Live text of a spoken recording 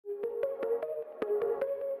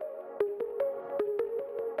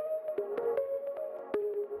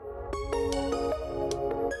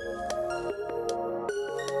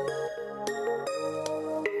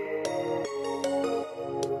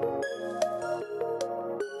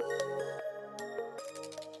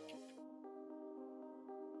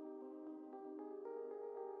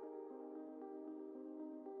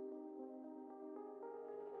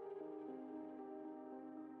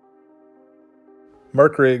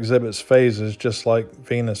Mercury exhibits phases just like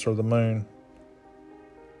Venus or the Moon.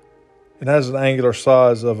 It has an angular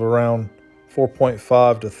size of around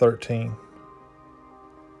 4.5 to 13.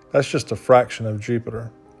 That's just a fraction of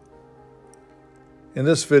Jupiter. In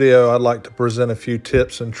this video, I'd like to present a few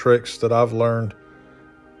tips and tricks that I've learned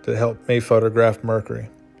to help me photograph Mercury,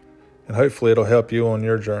 and hopefully it'll help you on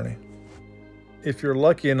your journey. If you're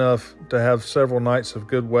lucky enough to have several nights of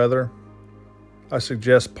good weather, I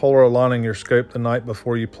suggest polar aligning your scope the night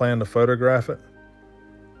before you plan to photograph it.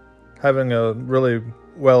 Having a really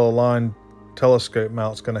well-aligned telescope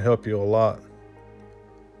mount is going to help you a lot.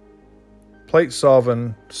 Plate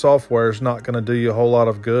solving software is not going to do you a whole lot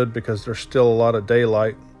of good because there's still a lot of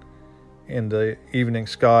daylight in the evening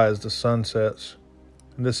sky as the sun sets.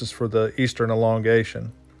 And this is for the eastern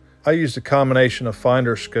elongation. I used a combination of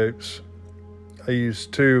finder scopes. I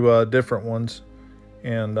used two different ones,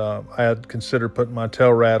 and I had considered putting my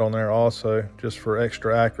tail rad on there also just for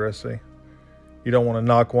extra accuracy. You don't want to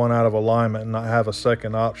knock one out of alignment and not have a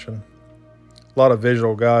second option. A lot of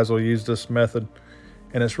visual guys will use this method,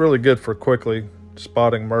 and it's really good for quickly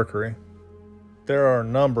spotting Mercury. There are a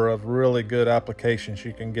number of really good applications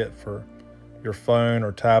you can get for your phone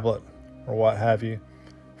or tablet or what have you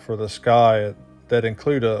for the sky that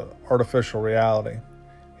include artificial reality.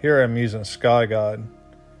 Here I'm using Sky Guide,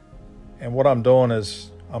 and what I'm doing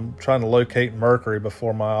is I'm trying to locate Mercury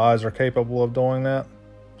before my eyes are capable of doing that,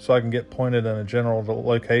 so I can get pointed in a general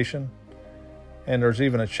location, and there's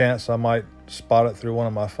even a chance I might spot it through one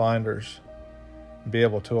of my finders and be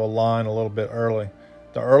able to align a little bit early.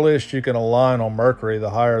 The earliest you can align on Mercury, the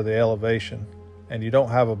higher the elevation, and you don't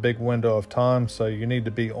have a big window of time, so you need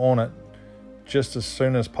to be on it just as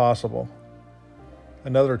soon as possible.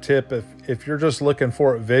 Another tip, if you're just looking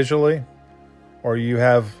for it visually, or you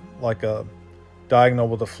have like a diagonal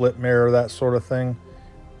with a flip mirror, that sort of thing,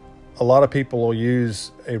 a lot of people will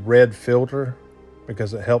use a red filter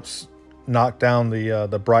because it helps knock down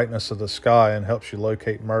the brightness of the sky and helps you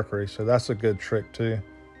locate Mercury. So that's a good trick too.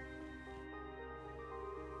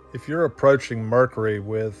 If you're approaching Mercury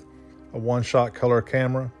with a one-shot color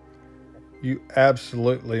camera, you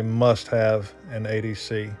absolutely must have an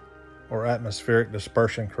ADC, or atmospheric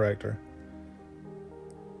dispersion corrector.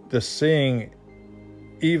 The seeing,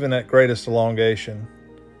 even at greatest elongation,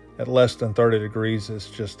 at less than 30 degrees is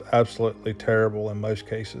just absolutely terrible in most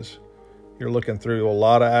cases. You're looking through a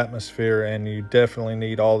lot of atmosphere, and you definitely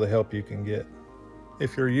need all the help you can get.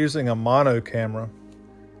 If you're using a mono camera,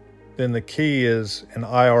 then the key is an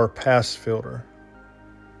IR pass filter.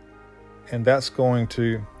 And that's going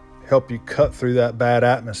to help you cut through that bad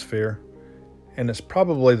atmosphere. And it's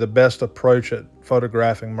probably the best approach at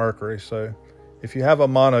photographing Mercury. So if you have a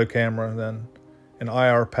mono camera, then an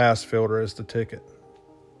IR pass filter is the ticket.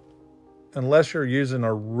 Unless you're using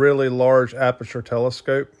a really large aperture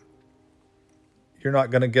telescope, you're not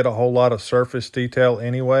going to get a whole lot of surface detail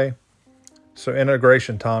anyway. So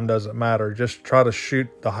integration time doesn't matter. Just try to shoot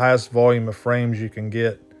the highest volume of frames you can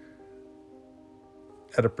get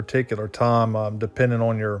at a particular time, depending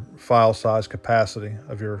on your file size capacity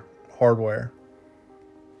of your hardware.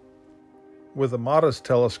 With a modest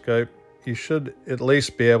telescope, you should at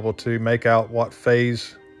least be able to make out what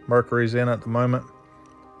phase Mercury's in at the moment,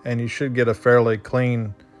 and you should get a fairly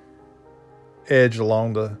clean edge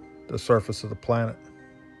along the surface of the planet.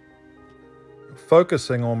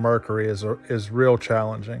 Focusing on Mercury is real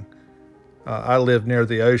challenging. I live near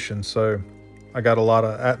the ocean, so I got a lot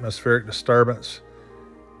of atmospheric disturbance,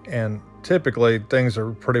 and typically things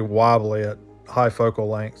are pretty wobbly at high focal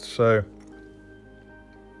lengths. So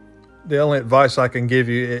the only advice I can give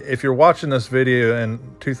you, if you're watching this video in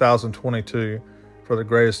 2022 for the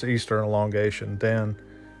greatest eastern elongation, then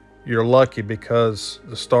you're lucky because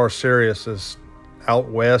the star Sirius is out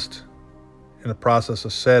west in the process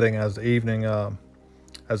of setting as the evening,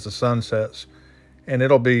 as the sun sets, and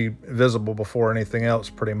it'll be visible before anything else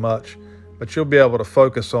pretty much. But you'll be able to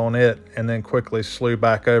focus on it and then quickly slew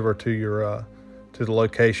back over to your to the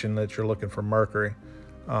location that you're looking for Mercury.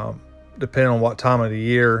 Depending on what time of the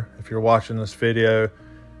year, if you're watching this video,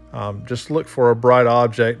 just look for a bright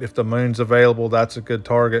object. If the moon's available, that's a good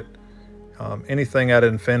target. Anything at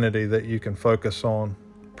infinity that you can focus on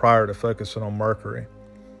prior to focusing on Mercury.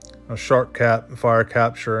 A shark cap, fire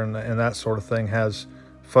capture, and that sort of thing has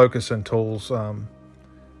focusing tools.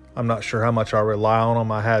 I'm not sure how much I rely on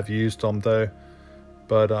them. I have used them though,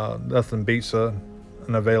 but nothing beats an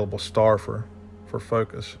available star for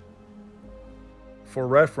focus. For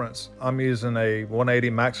reference, I'm using a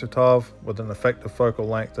 180 Maxitov with an effective focal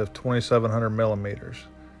length of 2700 millimeters.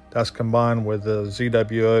 That's combined with the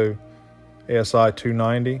ZWO ASI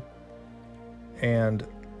 290, and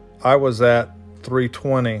I was at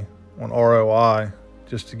 320 on ROI,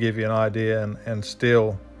 just to give you an idea, and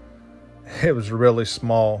still it was really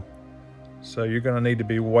small. So you're going to need to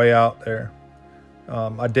be way out there.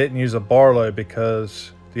 I didn't use a Barlow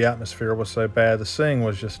because the atmosphere was so bad. The seeing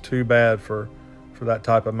was just too bad for that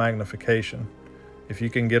type of magnification. If you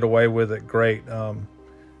can get away with it, great.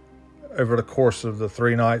 Over the course of the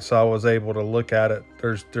 3 nights I was able to look at it,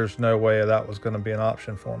 there's no way that was going to be an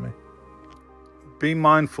option for me. Be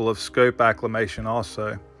mindful of scope acclimation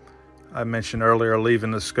also. I mentioned earlier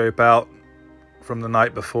leaving the scope out from the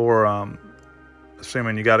night before,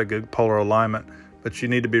 assuming you got a good polar alignment, but you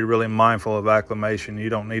need to be really mindful of acclimation. You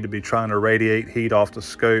don't need to be trying to radiate heat off the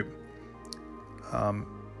scope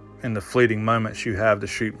in the fleeting moments you have to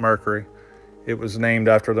shoot Mercury. It was named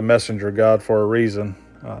after the messenger god for a reason.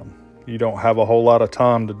 You don't have a whole lot of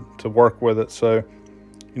time to work with it, so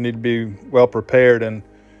you need to be well prepared, and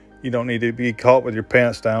you don't need to be caught with your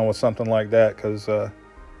pants down with something like that, because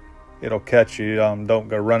it'll catch you. Don't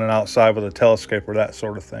go running outside with a telescope or that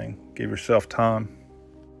sort of thing. Give yourself time.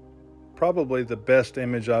 Probably the best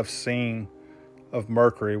image I've seen of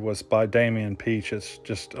Mercury was by Damian Peach. It's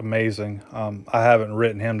just amazing. I haven't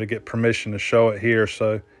written him to get permission to show it here,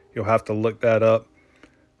 so you'll have to look that up.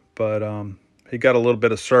 But he got a little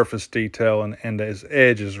bit of surface detail, and his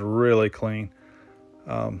edge is really clean.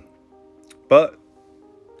 But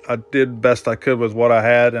I did best I could with what I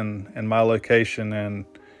had and my location, and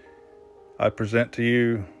I present to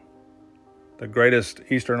you the greatest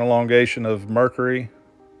eastern elongation of Mercury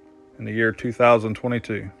in the year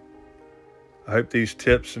 2022. I hope these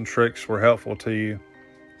tips and tricks were helpful to you.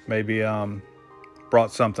 Maybe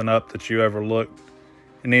brought something up that you overlooked.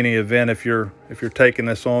 In any event, if you're taking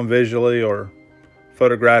this on visually or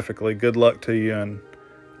photographically, good luck to you, and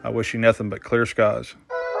I wish you nothing but clear skies.